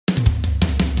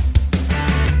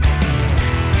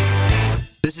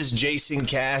This is Jason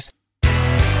Cass.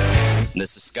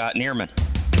 This is Scott Neerman.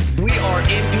 We are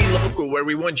NP Local, where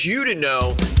we want you to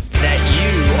know that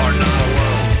you are not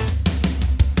alone.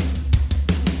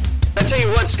 I tell you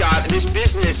what, Scott, this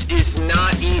business is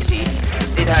not easy.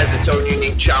 It has its own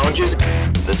unique challenges.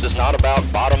 This is not about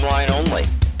bottom line only.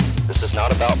 This is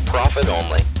not about profit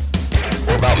only.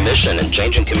 We're about mission and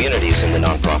changing communities in the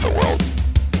nonprofit world.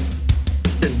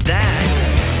 And that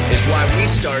is why we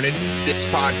started this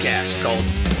podcast called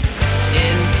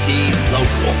NP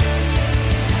Local.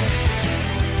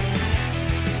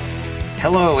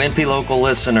 Hello, NP Local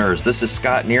listeners. This is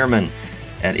Scott Neerman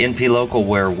at NP Local,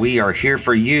 where we are here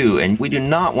for you, and we do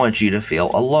not want you to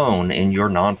feel alone in your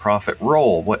nonprofit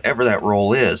role, whatever that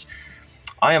role is.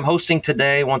 I am hosting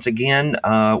today, once again,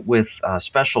 with a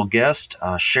special guest,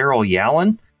 Cheryl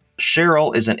Yallen.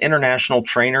 Cheryl is an international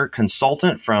trainer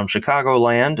consultant from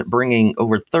Chicagoland, bringing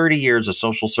over 30 years of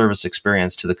social service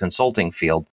experience to the consulting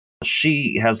field.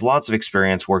 She has lots of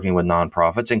experience working with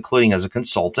nonprofits, including as a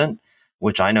consultant,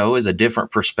 which I know is a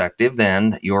different perspective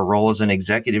than your role as an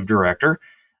executive director,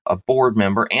 a board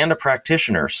member, and a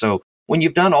practitioner. So when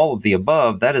you've done all of the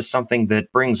above, that is something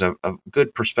that brings a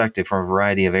good perspective from a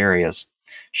variety of areas.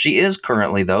 She is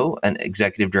currently, though, an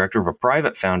executive director of a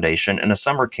private foundation and a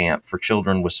summer camp for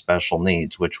children with special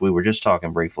needs, which we were just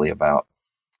talking briefly about.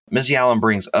 Ms. Yallen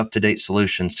brings up-to-date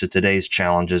solutions to today's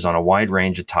challenges on a wide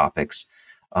range of topics.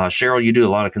 Cheryl, you do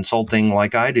a lot of consulting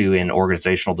like I do in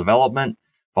organizational development,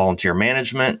 volunteer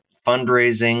management,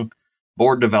 fundraising,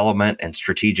 board development, and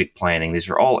strategic planning. These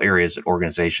are all areas that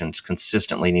organizations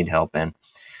consistently need help in.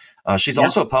 She's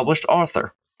also a published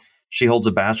author. She holds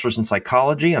a bachelor's in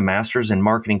psychology, a master's in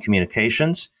marketing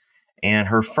communications, and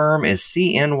her firm is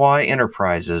CNY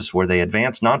Enterprises, where they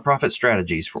advance nonprofit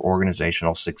strategies for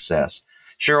organizational success.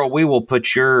 Cheryl, we will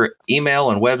put your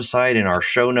email and website in our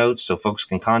show notes so folks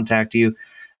can contact you.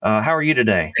 How are you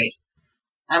today? Great.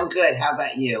 I'm good. How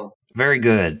about you? Very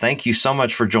good. Thank you so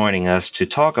much for joining us to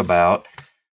talk about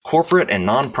corporate and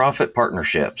nonprofit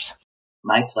partnerships.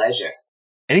 My pleasure.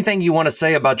 Anything you want to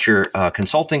say about your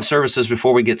consulting services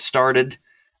before we get started,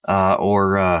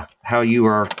 or how you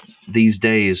are these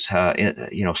days,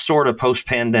 sort of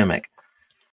post-pandemic?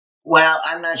 Well,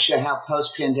 I'm not sure how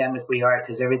post-pandemic we are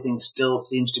because everything still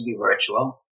seems to be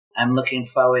virtual. I'm looking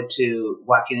forward to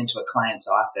walking into a client's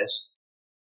office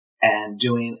and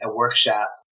doing a workshop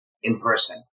in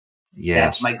person. Yes.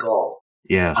 That's my goal.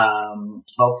 Yes.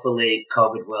 Hopefully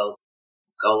COVID will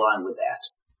go along with that.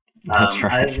 That's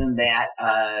right. Other than that,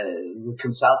 the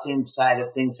consulting side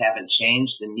of things haven't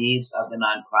changed. The needs of the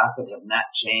nonprofit have not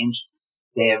changed.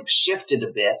 They have shifted a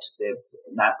bit. The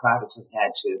nonprofits have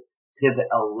had to pivot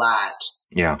a lot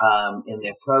in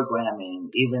their programming,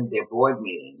 even their board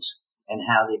meetings, and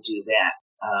how they do that.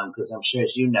 Because I'm sure,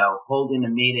 as you know, holding a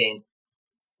meeting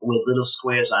with little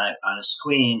squares on a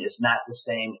screen is not the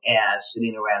same as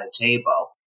sitting around a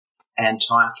table and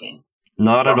talking.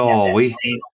 Not at all.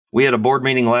 We had a board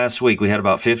meeting last week. We had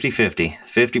about 50-50,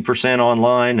 50%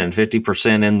 online and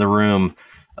 50% in the room.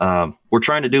 We're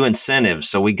trying to do incentives.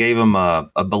 So we gave them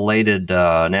a belated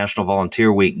National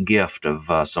Volunteer Week gift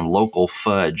of some local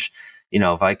fudge. You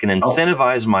know, if I can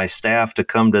incentivize my staff to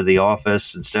come to the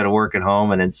office instead of work at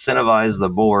home and incentivize the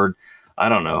board, I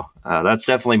don't know. That's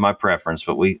definitely my preference,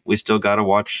 but we still got to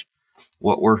watch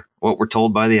what we're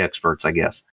told by the experts, I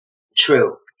guess.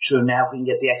 True. Now, if we can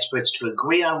get the experts to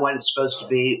agree on what it's supposed to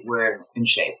be, we're in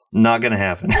shape. Not going to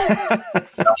happen.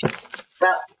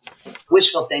 Well,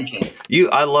 wishful thinking.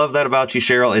 I love that about you,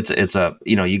 Cheryl. It's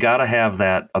you got to have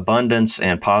that abundance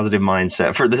and positive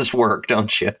mindset for this work,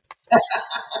 don't you?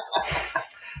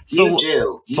 You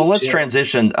do. So let's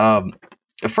transition.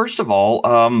 First of all,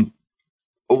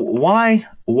 why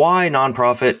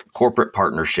nonprofit corporate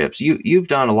partnerships? You've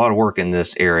done a lot of work in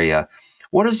this area.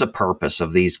 What is the purpose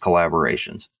of these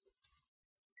collaborations?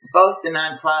 Both the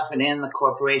nonprofit and the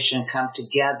corporation come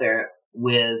together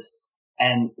with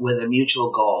a mutual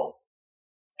goal,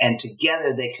 and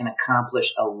together they can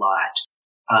accomplish a lot.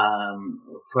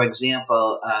 For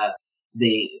example,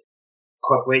 the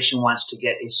corporation wants to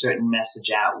get a certain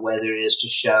message out, whether it is to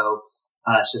show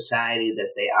society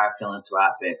that they are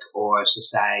philanthropic or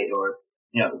society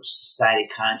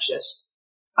conscious.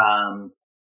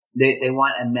 They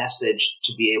want a message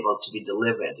to be able to be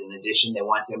delivered. In addition, they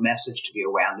want their message to be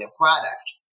around their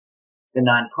product. The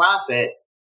nonprofit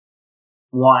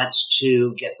wants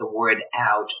to get the word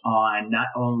out on not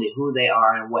only who they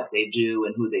are and what they do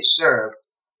and who they serve,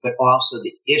 but also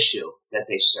the issue that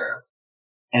they serve.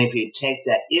 And if you take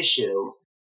that issue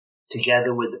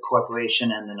together with the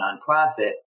corporation and the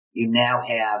nonprofit, you now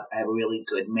have a really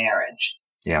good marriage.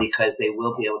 because they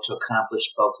will be able to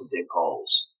accomplish both of their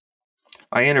goals.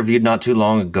 I interviewed not too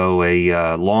long ago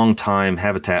a longtime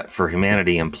Habitat for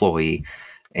Humanity employee.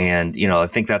 And, I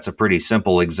think that's a pretty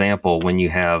simple example when you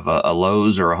have a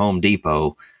Lowe's or a Home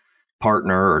Depot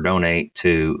partner or donate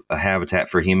to a Habitat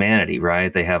for Humanity,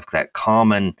 right? They have that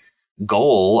common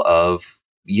goal of,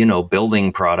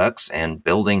 building products and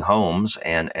building homes,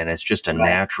 and it's just a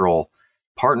natural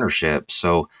partnership.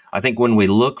 So I think when we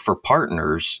look for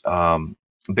partners,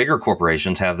 bigger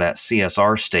corporations have that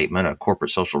CSR statement, a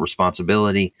corporate social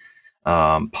responsibility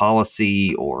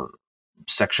policy or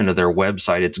section of their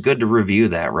website. It's good to review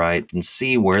that, right, and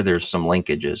see where there's some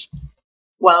linkages.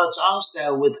 Well, it's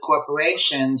also with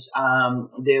corporations.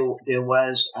 There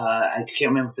was I can't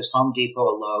remember if it's Home Depot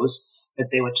or Lowe's, but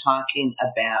they were talking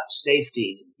about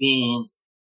safety being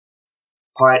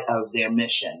part of their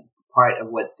mission, part of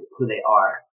who they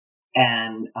are.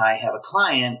 And I have a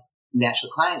client,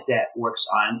 national client, that works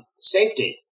on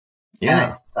safety. Yeah. And I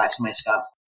thought to myself,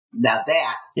 now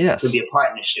that could be a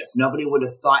partnership. Nobody would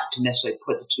have thought to necessarily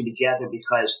put the two together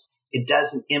because it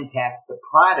doesn't impact the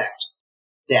product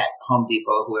that Home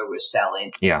Depot, whoever is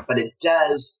selling, but it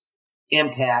does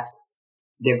impact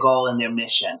their goal and their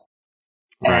mission.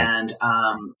 Right. And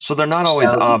so they're not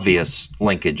always obvious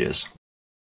linkages.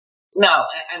 No,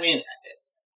 I mean,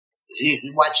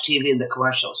 you watch TV and the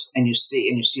commercials, and you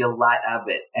see a lot of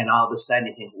it, and all of a sudden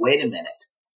you think, wait a minute,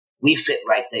 we fit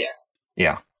right there.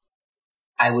 Yeah.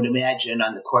 I would imagine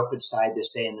on the corporate side, they're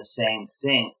saying the same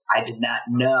thing. I did not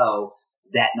know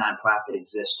that nonprofit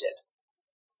existed.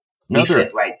 We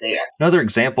fit right there. Another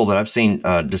example that I've seen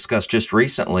discussed just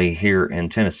recently here in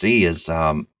Tennessee is,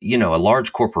 a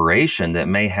large corporation that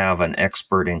may have an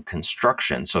expert in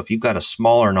construction. So if you've got a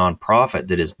smaller nonprofit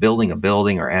that is building a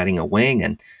building or adding a wing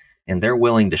and they're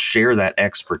willing to share that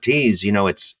expertise,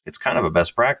 it's kind of a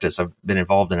best practice. I've been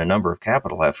involved in a number of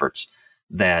capital efforts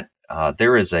that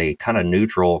there is a kind of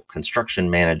neutral construction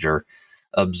manager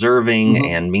observing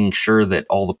and making sure that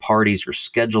all the parties are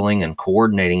scheduling and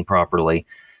coordinating properly.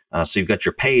 So you've got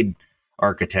your paid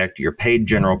architect, your paid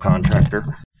general contractor,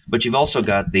 but you've also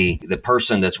got the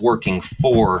person that's working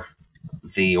for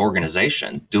the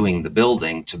organization doing the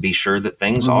building to be sure that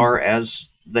things are as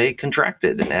they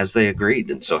contracted and as they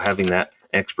agreed. And so having that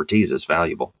expertise is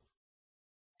valuable.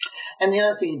 And the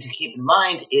other thing to keep in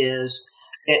mind is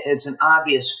it's an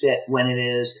obvious fit when it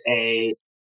is a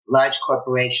large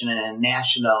corporation and a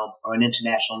national or an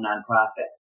international nonprofit.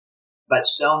 But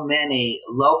so many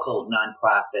local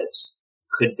nonprofits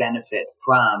could benefit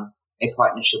from a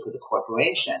partnership with a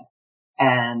corporation.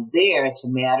 And there, it's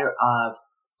a matter of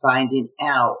finding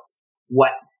out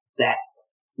what that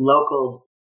local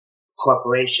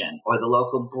corporation or the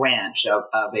local branch of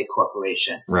a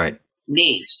corporation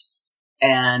needs,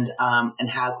 and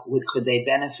how could they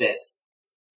benefit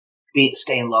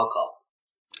staying local.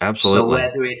 Absolutely. So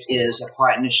whether it is a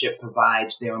partnership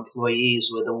provides their employees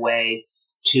with a way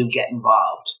to get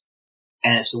involved,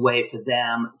 and it's a way for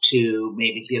them to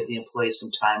maybe give the employees some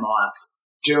time off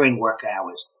during work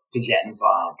hours to get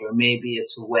involved, or maybe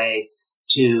it's a way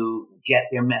to get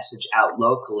their message out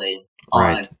locally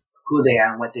on who they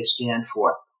are and what they stand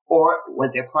for, or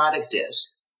what their product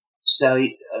is. So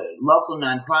a local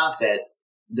nonprofit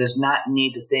does not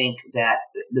need to think that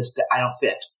I don't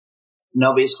fit.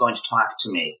 Nobody's going to talk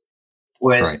to me.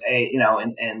 Whereas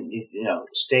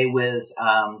stay with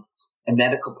a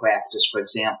medical practice, for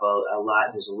example,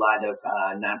 there's a lot of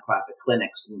nonprofit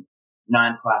clinics and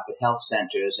nonprofit health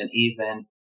centers and even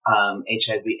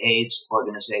HIV/AIDS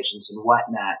organizations and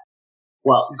whatnot.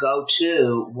 Well, go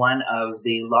to one of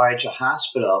the larger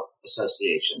hospital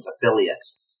associations,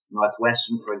 affiliates.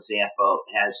 Northwestern, for example,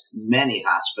 has many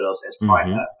hospitals as part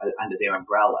under their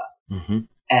umbrella.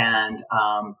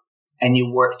 And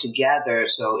you work together.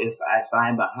 So if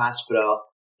I'm a hospital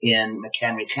in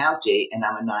McHenry County and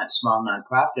I'm a small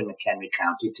nonprofit in McHenry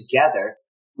County, together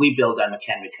we build on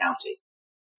McHenry County,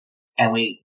 and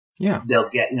they'll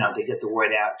get they get the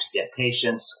word out to get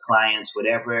patients, clients,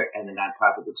 whatever, and the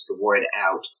nonprofit gets the word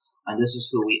out. And this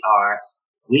is who we are.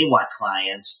 We want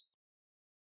clients,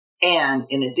 and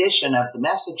in addition of the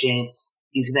messaging,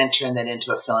 you can then turn that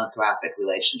into a philanthropic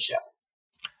relationship.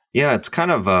 Yeah, it's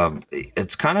kind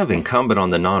of incumbent on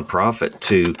the nonprofit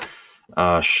to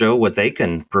show what they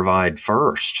can provide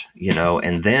first,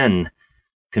 and then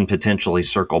can potentially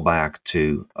circle back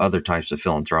to other types of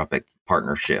philanthropic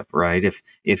partnership, right?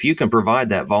 If you can provide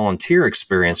that volunteer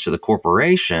experience to the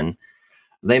corporation,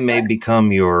 they may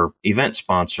become your event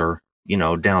sponsor,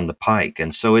 down the pike.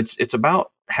 And so it's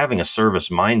about having a service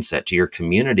mindset to your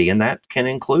community, and that can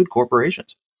include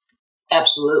corporations.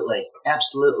 Absolutely.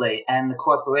 Absolutely. And the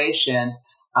corporation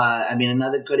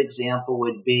Another good example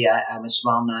would be I'm a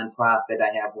small nonprofit.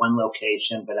 I have one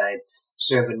location, but I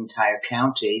serve an entire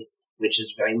county, which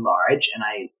is very large, and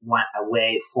I want a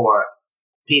way for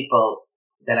people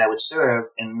that I would serve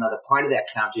in another part of that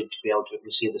county to be able to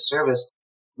receive the service.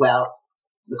 Well,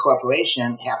 the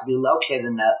corporation happened to be located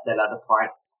in that other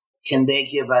part. Can they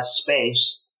give us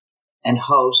space and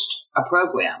host a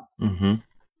program and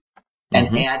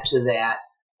add to that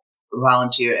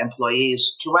volunteer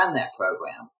employees to run that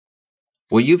program?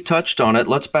 Well, you've touched on it.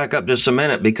 Let's back up just a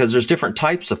minute, because there's different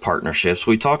types of partnerships.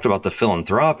 We talked about the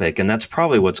philanthropic, and that's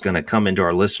probably what's going to come into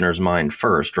our listeners' mind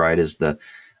first, right? Is the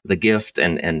gift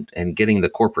and getting the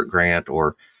corporate grant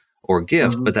or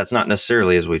gift, but that's not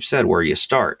necessarily, as we've said, where you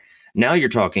start. Now you're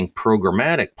talking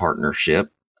programmatic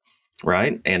partnership,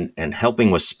 right? And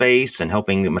helping with space and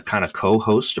helping them kind of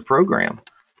co-host a program.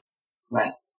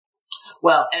 Right.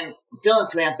 Well, and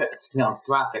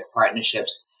philanthropic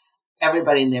partnerships,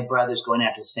 everybody and their brother's going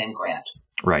after the same grant.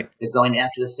 Right. They're going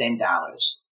after the same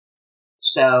dollars.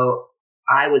 So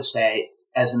I would say,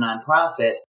 as a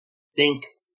nonprofit, think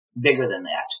bigger than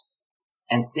that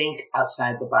and think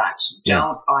outside the box. Yeah.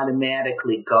 Don't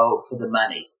automatically go for the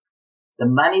money. The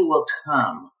money will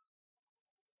come,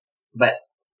 but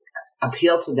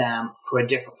appeal to them for a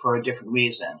different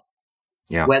reason.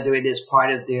 Yeah. Whether it is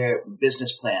part of their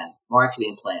business plan,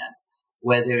 marketing plan,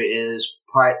 whether it is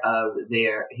part of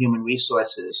their human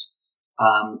resources,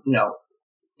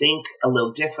 think a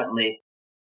little differently.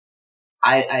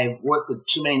 I've worked with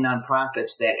too many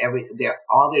nonprofits that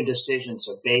all their decisions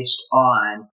are based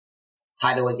on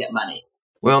how do I get money.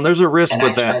 Well, and there's a risk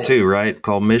with that too, right?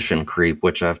 Called mission creep,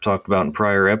 which I've talked about in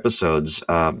prior episodes.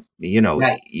 Right.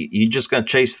 You just going to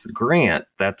chase the grant.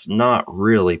 That's not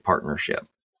really partnership.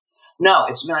 No,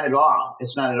 it's not at all.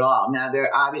 It's not at all. Now,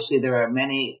 there are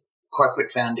many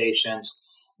corporate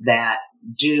foundations that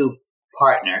do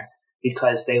partner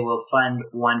because they will fund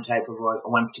one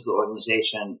particular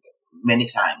organization many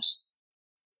times.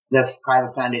 The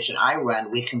private foundation I run,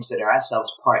 we consider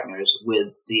ourselves partners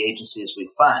with the agencies we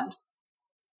fund,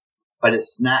 but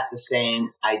it's not the same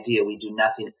idea. We do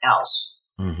nothing else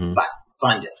but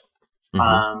fund it.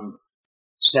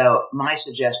 So my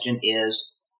suggestion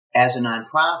is, as a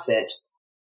nonprofit,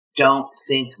 don't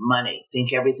think money.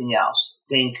 Think everything else.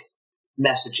 Think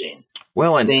messaging.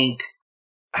 Well, and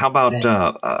how about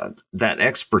that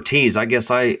expertise? I guess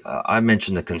I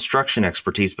mentioned the construction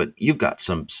expertise, but you've got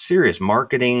some serious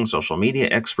marketing, social media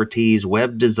expertise,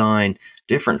 web design,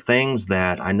 different things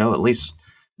that I know at least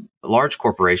large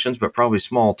corporations, but probably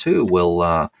small too,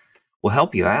 will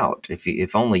help you out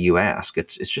if only you ask.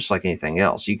 It's just like anything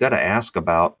else. You got to ask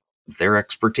about their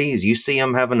expertise. You see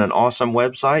them having an awesome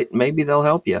website, maybe they'll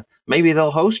help you. Maybe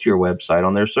they'll host your website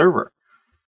on their server.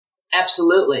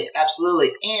 Absolutely.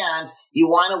 And you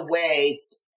want a way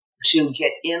to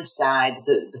get inside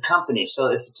the company.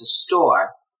 So if it's a store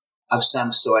of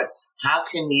some sort, how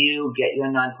can you get your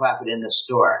nonprofit in the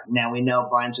store? Now, we know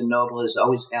Barnes & Noble is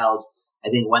always held, I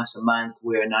think, once a month,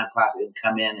 where a nonprofit can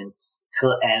come in and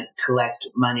collect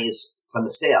monies from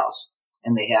the sales,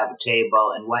 and they have a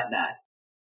table and whatnot.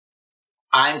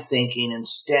 I'm thinking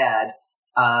instead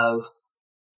of,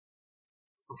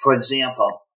 for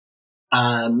example,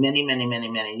 many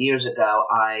years ago,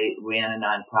 I ran a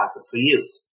nonprofit for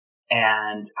youth,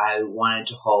 and I wanted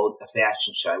to hold a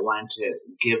fashion show. I wanted to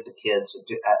give the kids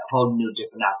a whole new,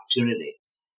 different opportunity.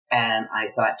 And I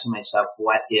thought to myself,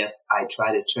 what if I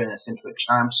try to turn this into a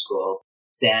charm school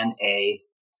than a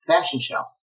fashion show?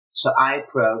 So I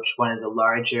approached one of the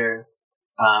larger,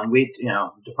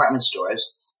 department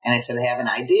stores, and I said, I have an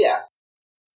idea.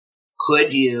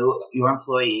 Could your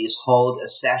employees hold a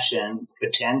session for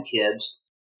 10 kids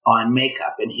on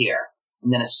makeup and hair,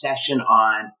 and then a session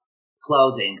on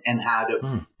clothing and how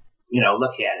to,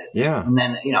 look at it. Yeah. And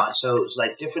then, so it was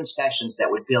like different sessions that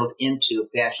would build into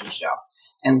a fashion show.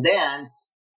 And then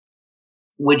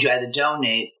would you either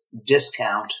donate,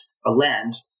 discount, or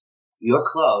lend your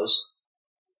clothes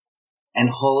and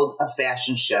hold a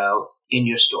fashion show in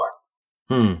your store?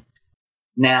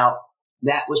 Now,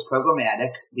 that was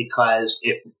programmatic because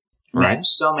it met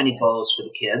so many goals for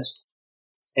the kids.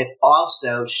 It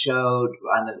also showed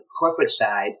on the corporate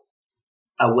side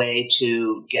a way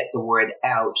to get the word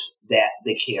out that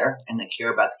they care, and they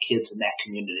care about the kids in that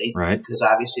community. Right. Because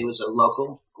obviously it was a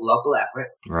local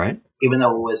effort. Right. Even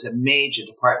though it was a major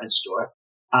department store.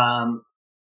 And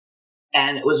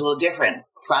it was a little different.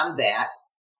 From that,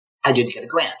 I did get a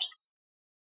grant.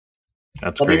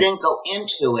 That's but great. I didn't go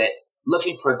into it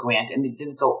looking for a grant, and it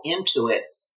didn't go into it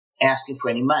asking for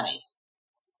any money.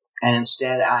 And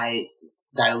instead, I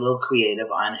got a little creative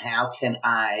on how can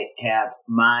I have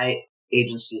my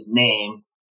agency's name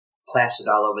plastered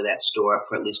all over that store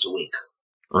for at least a week.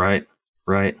 Right.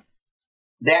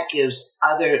 That gives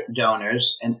other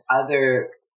donors and other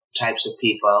types of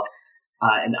people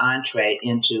an entree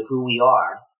into who we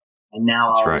are. And now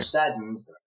all of a sudden,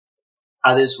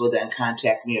 others will then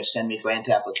contact me or send me grant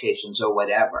applications or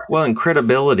whatever. Well, and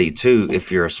credibility too,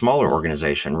 if you're a smaller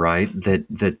organization, right?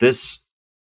 That this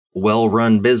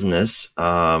well-run business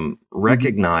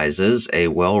recognizes a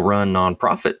well-run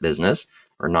nonprofit business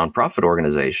or nonprofit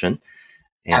organization.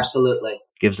 Absolutely.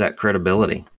 Gives that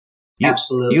credibility.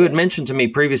 Absolutely. You had mentioned to me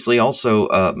previously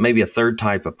also maybe a third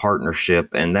type of partnership,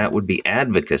 and that would be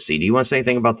advocacy. Do you want to say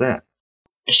anything about that?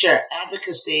 Sure.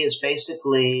 Advocacy is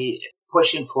basically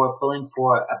pulling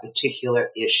for a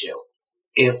particular issue.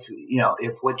 If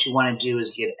what you want to do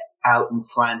is get out in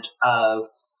front of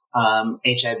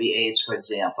HIV/AIDS, for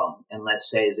example, and let's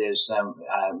say there's some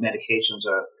medications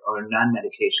or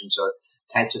non-medications or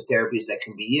types of therapies that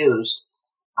can be used,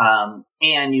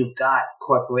 and you've got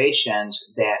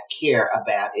corporations that care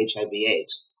about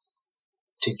HIV/AIDS.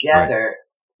 Together,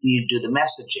 you do the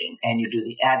messaging and you do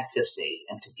the advocacy,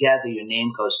 and together your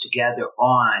name goes together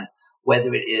on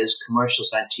whether it is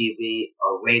commercials on TV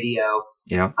or radio,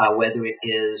 whether it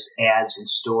is ads in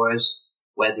stores,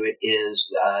 whether it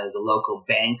is the local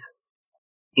bank,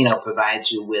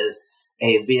 provides you with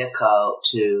a vehicle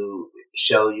to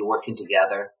show you're working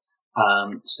together.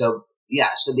 So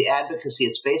the advocacy,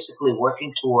 it's basically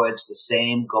working towards the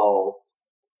same goal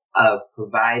of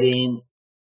providing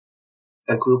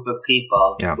a group of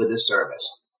people with a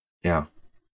service. Yeah.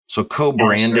 So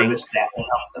co-branding. And a service that will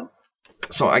help them.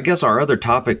 So I guess our other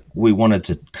topic we wanted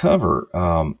to cover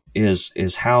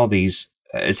is how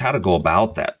to go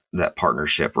about that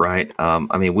partnership, right?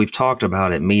 I mean, we've talked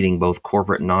about it meeting both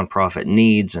corporate and nonprofit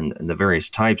needs and the various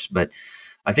types, but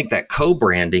I think that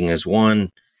co-branding is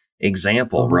one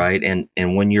example, right?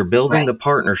 And when you're building the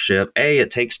partnership,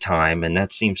 it takes time, and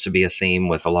that seems to be a theme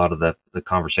with a lot of the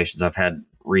conversations I've had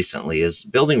recently is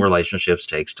building relationships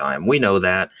takes time. We know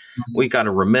that. We got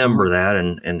to remember that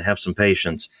and have some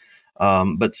patience.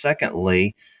 But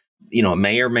secondly, it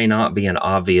may or may not be an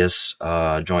obvious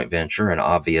joint venture, an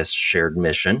obvious shared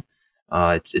mission.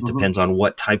 It depends on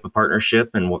what type of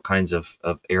partnership and what kinds of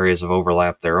areas of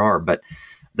overlap there are. But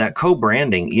that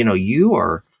co-branding,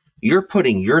 you're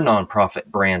putting your nonprofit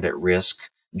brand at risk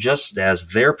just as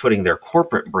they're putting their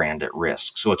corporate brand at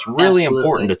risk. So it's really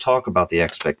important to talk about the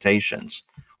expectations.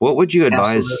 What would you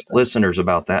advise listeners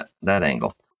about that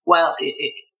angle? Well,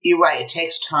 you're right. It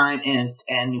takes time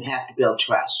and you have to build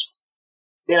trust.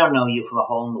 They don't know you from a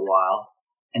hole in the wall,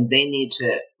 and they need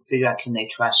to figure out, can they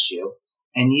trust you?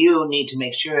 And you need to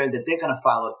make sure that they're going to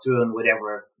follow through on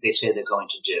whatever they say they're going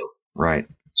to do. Right.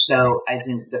 So I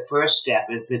think the first step,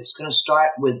 if it's going to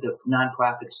start with the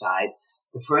nonprofit side,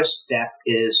 the first step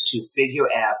is to figure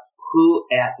out who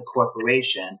at the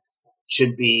corporation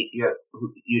should be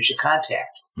who you should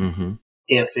contact. Mm-hmm.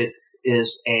 If it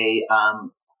is a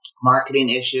marketing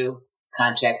issue,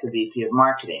 contact the VP of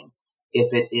marketing.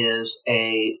 If it is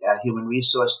a human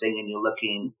resource thing and you're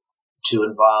looking to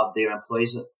involve their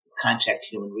employees, contact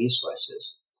human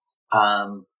resources.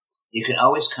 You can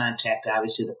always contact,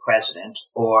 obviously, the president,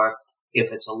 or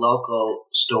if it's a local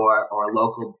store or a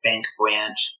local bank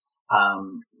branch,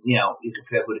 you can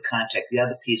figure out who to contact. The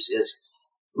other piece is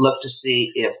look to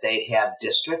see if they have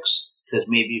districts, because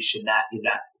maybe you're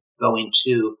not going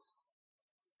to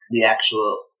the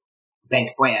actual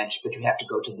bank branch, but you have to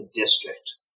go to the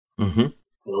district. Mm-hmm. A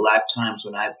lot of times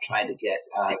when I've tried to get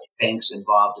banks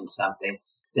involved in something,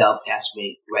 they'll pass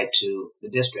me right to the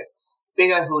district.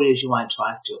 Figure out who it is you want to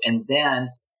talk to, and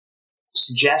then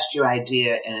suggest your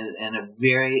idea in a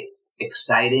very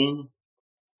exciting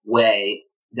way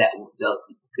that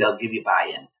they'll give you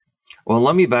buy-in. Well,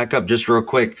 let me back up just real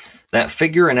quick. That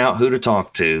figuring out who to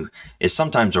talk to is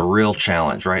sometimes a real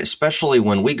challenge, right? Especially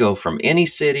when we go from any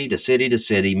city to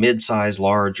city, mid-size,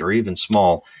 large, or even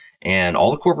small, and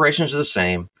all the corporations are the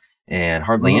same, and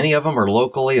hardly any of them are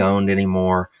locally owned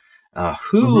anymore.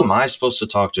 Who am I supposed to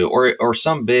talk to? Or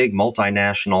some big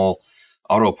multinational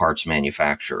auto parts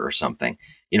manufacturer or something.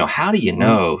 How do you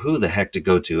know who the heck to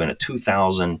go to in a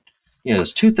 2,000,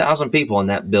 there's 2,000 people in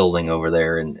that building over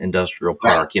there in Industrial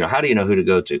Park. How do you know who to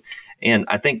go to? And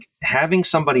I think having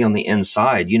somebody on the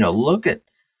inside, look at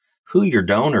who your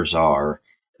donors are.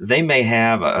 They may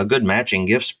have a good matching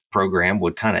gifts program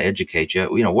would kind of educate you.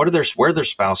 Where their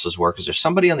spouses work? Is there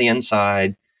somebody on the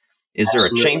inside? Is there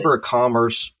a Chamber of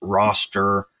Commerce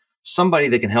roster, somebody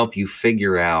that can help you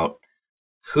figure out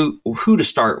who to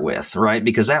start with, right?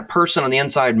 Because that person on the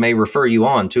inside may refer you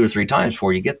on 2 or 3 times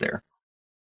before you get there.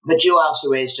 But you also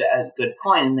raised a good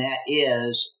point, and that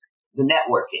is the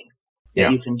networking.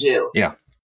 that you can do. Yeah.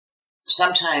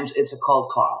 Sometimes it's a cold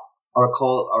call or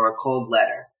a cold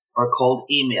letter or a cold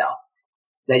email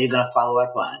that you're going to follow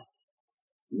up on.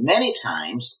 Many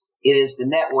times it is the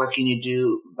networking you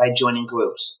do by joining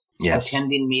groups,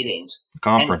 attending meetings,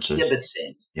 conferences, and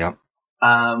kibitzing. Yep.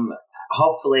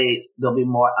 Hopefully there'll be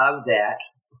more of that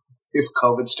if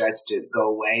COVID starts to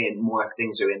go away and more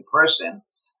things are in person.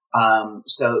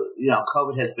 So,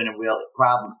 COVID has been a real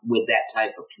problem with that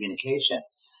type of communication.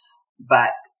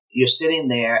 But you're sitting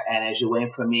there, and as you're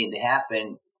waiting for a meeting to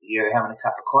happen, you're having a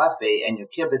cup of coffee and you're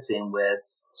kibitzing with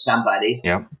somebody.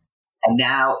 Yep. And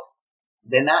now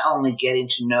they're not only getting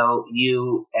to know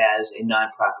you as a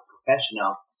nonprofit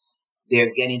professional,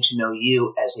 they're getting to know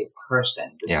you as a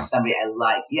person. This is somebody I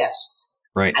like. Yes.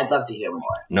 Right. I'd love to hear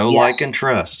more. Like and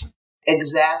trust.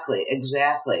 Exactly.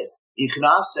 You can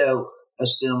also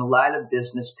assume a lot of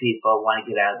business people want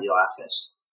to get out of the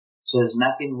office. So there's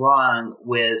nothing wrong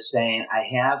with saying, I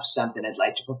have something I'd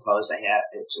like to propose.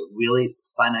 It's a really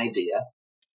fun idea.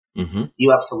 Mm-hmm.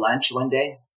 You up for lunch one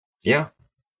day? Yeah.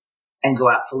 And go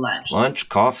out for lunch. Lunch,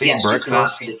 coffee, yes,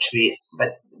 breakfast. You can offer a treat,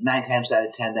 but 9 times out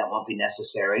of 10, that won't be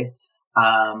necessary.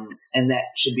 And that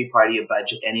should be part of your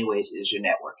budget anyways, is your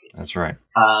networking. That's right.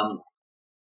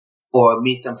 Or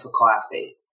meet them for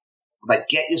coffee. But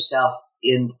get yourself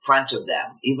in front of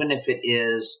them, even if it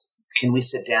is, can we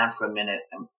sit down for a minute?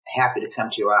 I'm happy to come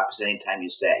to your office anytime you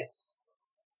say.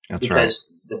 That's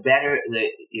because the better,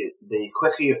 the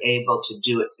quicker you're able to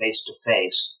do it face to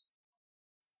face,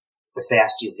 the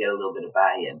faster you get a little bit of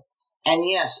buy-in. And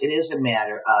yes, it is a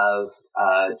matter of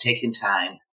taking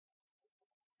time,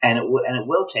 and it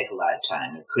will take a lot of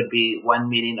time. It could be one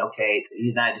meeting. Okay,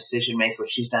 he's not a decision maker,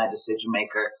 she's not a decision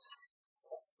maker.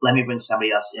 Let me bring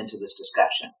somebody else into this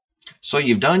discussion. So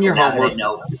you've done your homework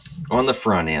on the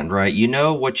front end, right? You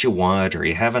know what you want, or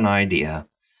you have an idea.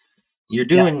 You're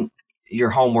doing your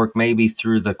homework maybe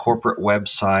through the corporate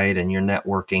website and your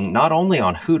networking, not only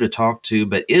on who to talk to,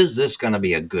 but is this going to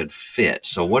be a good fit?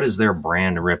 So what is their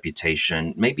brand or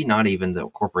reputation? Maybe not even the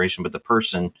corporation, but the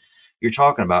person you're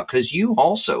talking about. Because you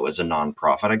also, as a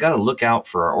nonprofit, I got to look out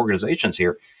for our organizations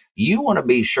here. You want to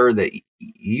be sure that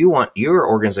you want your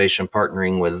organization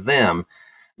partnering with them,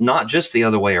 not just the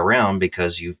other way around,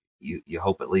 because you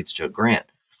hope it leads to a grant.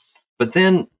 But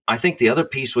then I think the other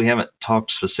piece we haven't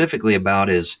talked specifically about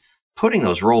is putting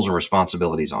those roles and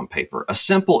responsibilities on paper. A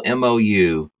simple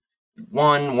MOU,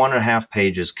 1.5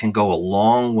 pages, can go a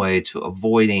long way to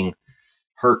avoiding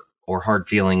hurt or hard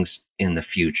feelings in the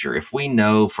future. If we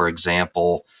know, for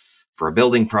example, for a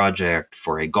building project,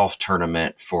 for a golf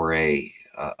tournament, for an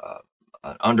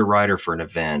underwriter for an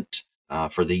event,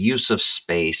 for the use of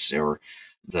space or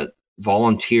the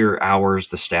volunteer hours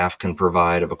the staff can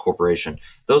provide of a corporation,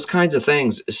 those kinds of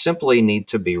things simply need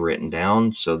to be written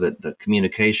down so that the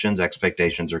communications,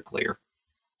 expectations are clear.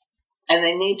 And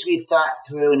they need to be thought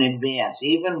through in advance,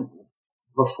 even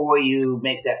before you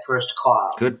make that first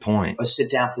call. Good point. Or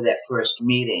sit down for that first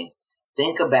meeting.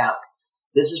 Think about,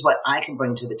 this is what I can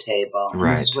bring to the table. And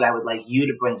this is what I would like you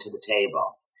to bring to the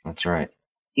table. That's right.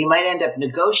 You might end up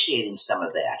negotiating some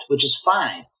of that, which is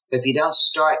fine. But if you don't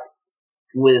start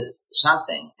with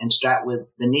something and start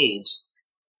with the needs,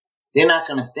 they're not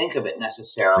going to think of it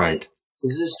necessarily. Right.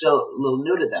 Because this is still a little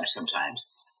new to them sometimes.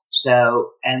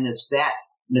 So, and it's that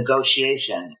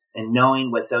negotiation and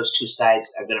knowing what those two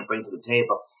sides are going to bring to the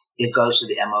table. It goes to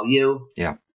the MOU.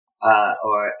 Yeah.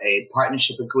 Or a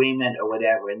partnership agreement or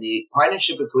whatever. And the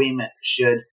partnership agreement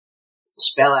should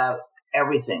spell out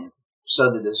everything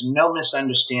so that there's no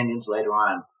misunderstandings later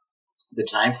on. The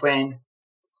time frame,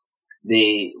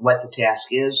 what the task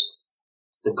is,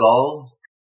 the goal.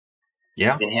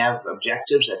 Yeah. You can have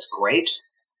objectives. That's great.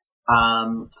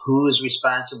 Who is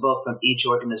responsible from each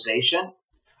organization?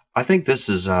 I think this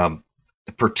is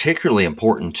particularly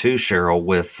important too, Cheryl,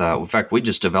 with, in fact, we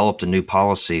just developed a new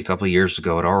policy a couple of years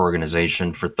ago at our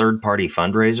organization for third-party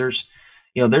fundraisers.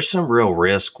 You know, there's some real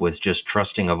risk with just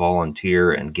trusting a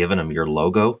volunteer and giving them your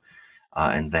logo,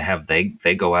 and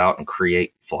they go out and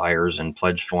create flyers and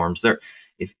pledge forms.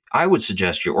 If I would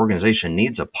suggest your organization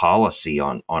needs a policy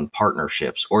on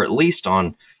partnerships, or at least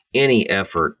on any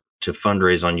effort to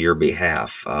fundraise on your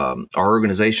behalf. Our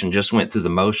organization just went through the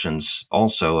motions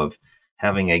also of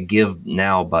having a Give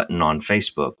Now button on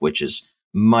Facebook, which is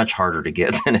much harder to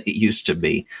get than it used to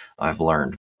be, I've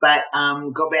learned. But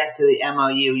go back to the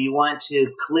MOU. You want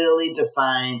to clearly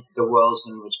define the roles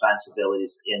and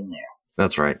responsibilities in there.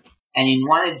 That's right. And you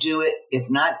want to do it, if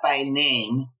not by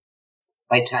name,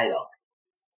 by title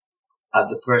of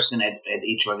the person at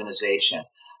each organization.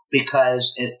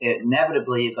 Because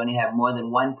inevitably you're going to have more than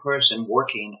one person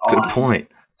working on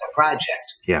the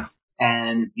project. Yeah.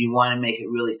 And you want to make it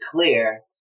really clear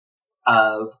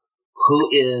of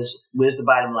where's the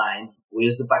bottom line,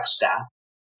 where's the buck stop,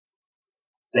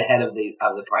 the head of the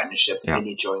partnership in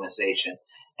each organization,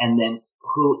 and then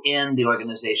who in the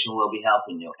organization will be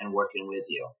helping you and working with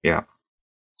you. Yeah.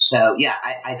 So,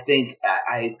 I think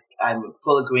I'm in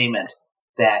full agreement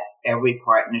that every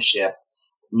partnership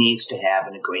needs to have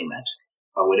an agreement,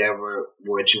 or whatever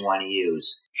words you want to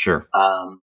use. Sure.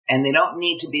 And they don't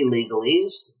need to be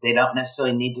legalese. They don't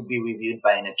necessarily need to be reviewed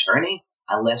by an attorney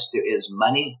unless there is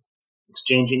money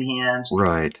exchanging hands,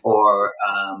 right, or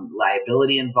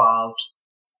liability involved,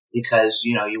 because,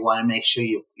 you want to make sure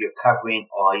you're covering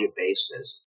all your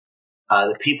bases.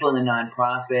 The people in the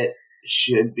nonprofit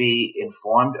should be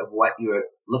informed of what you're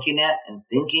looking at and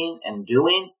thinking and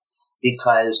doing,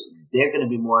 because they're going to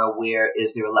be more aware.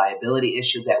 Is there a liability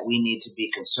issue that we need to be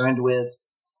concerned with?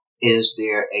 Is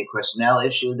there a personnel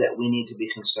issue that we need to be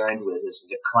concerned with? Is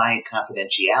there a client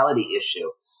confidentiality issue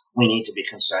we need to be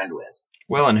concerned with?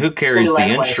 Well, and who carries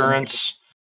the insurance?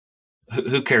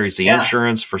 Who carries the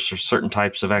insurance for certain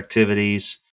types of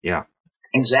activities? Yeah.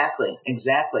 Exactly.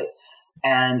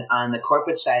 And on the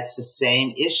corporate side, it's the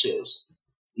same issues.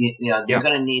 They're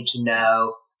going to need to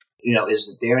know, is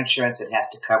it their insurance that has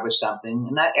to cover something?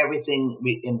 And not everything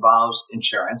involves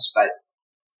insurance, but,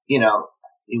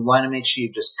 you want to make sure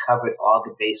you've just covered all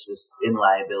the bases in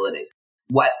liability.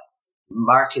 What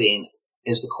marketing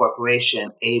is the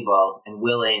corporation able and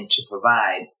willing to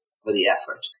provide for the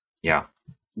effort? Yeah.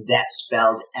 That's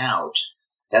spelled out.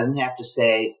 Doesn't have to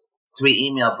say 3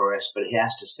 email bursts, but it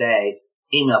has to say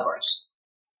email bursts.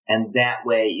 And that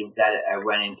way you've got a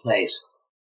running place.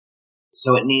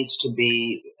 So it needs to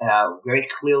be very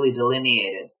clearly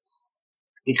delineated,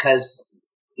 because,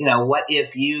 what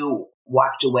if you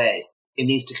walked away? It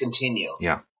needs to continue.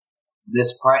 Yeah.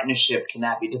 This partnership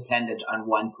cannot be dependent on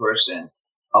one person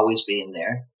always being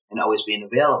there and always being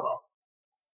available,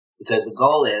 because the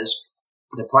goal is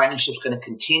the partnership's going to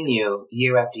continue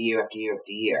year after year after year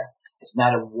after year. It's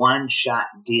not a one-shot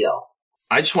deal.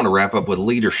 I just want to wrap up with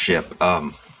leadership.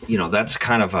 That's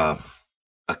kind of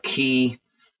a key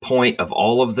point of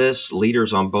all of this.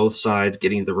 Leaders on both sides,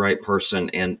 getting the right person,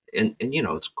 and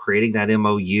it's creating that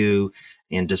MOU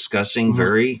and discussing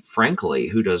very frankly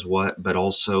who does what, but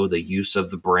also the use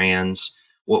of the brands,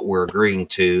 what we're agreeing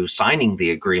to, signing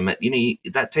the agreement.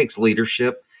 That takes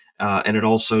leadership, and it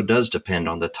also does depend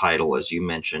on the title, as you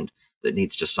mentioned, that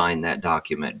needs to sign that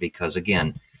document. Because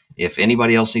again, if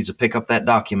anybody else needs to pick up that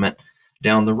document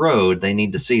down the road, they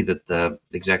need to see that the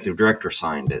executive director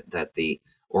signed it, that the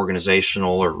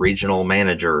organizational or regional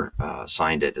manager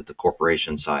signed it at the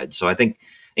corporation side. So I think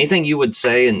anything you would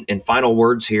say in final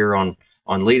words here on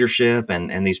leadership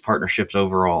and these partnerships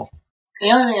overall?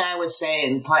 The only thing I would say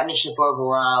in partnership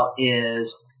overall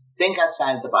is think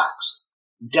outside of the box.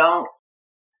 Don't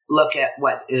look at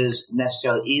what is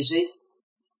necessarily easy.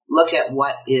 Look at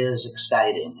what is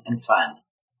exciting and fun.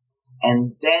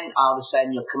 And then all of a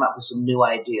sudden you'll come up with some new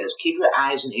ideas. Keep your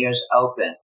eyes and ears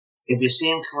open. If you're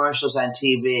seeing commercials on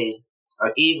TV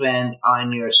or even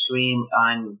on your stream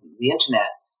on the internet,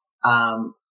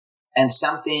 and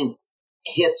something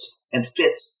hits and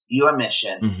fits your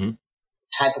mission,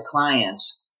 type of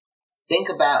clients, think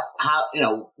about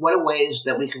how, what are ways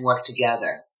that we can work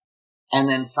together. And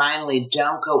then finally,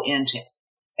 don't go into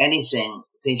anything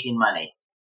thinking money.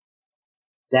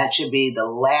 That should be the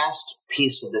last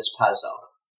piece of this puzzle.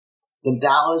 The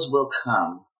dollars will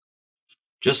come.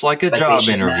 Just like a job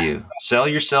interview. Sell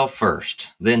yourself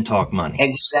first, then talk money.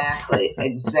 Exactly.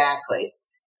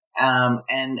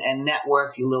 And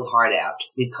network your little heart out,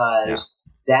 because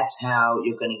that's how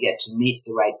you're going to get to meet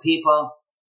the right people.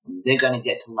 They're going to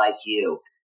get to like you.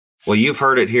 Well, you've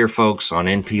heard it here, folks, on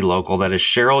NP Local. That is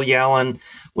Cheryl Yallen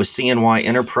with CNY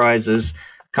Enterprises,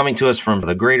 coming to us from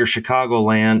the greater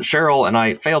Chicagoland. Cheryl, and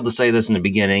I failed to say this in the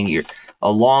beginning, you're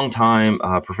a longtime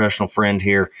professional friend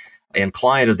here and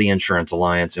client of the Insurance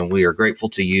Alliance, and we are grateful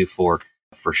to you for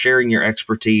sharing your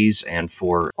expertise and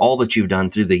for all that you've done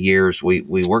through the years. We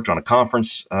worked on a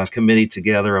conference committee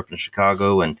together up in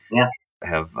Chicago, and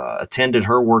have attended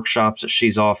her workshops that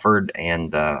she's offered,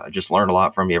 and I just learned a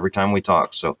lot from you every time we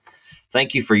talk. So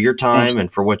thank you for your time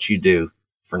and for what you do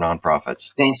for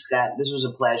nonprofits. Thanks, Scott. This was a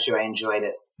pleasure. I enjoyed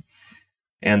it.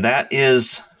 And that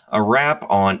is a wrap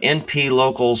on NP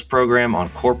Local's program on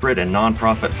corporate and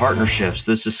nonprofit partnerships.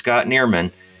 This is Scott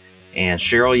Neerman and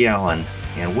Cheryl Yallen,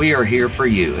 and we are here for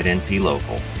you at NP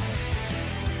Local.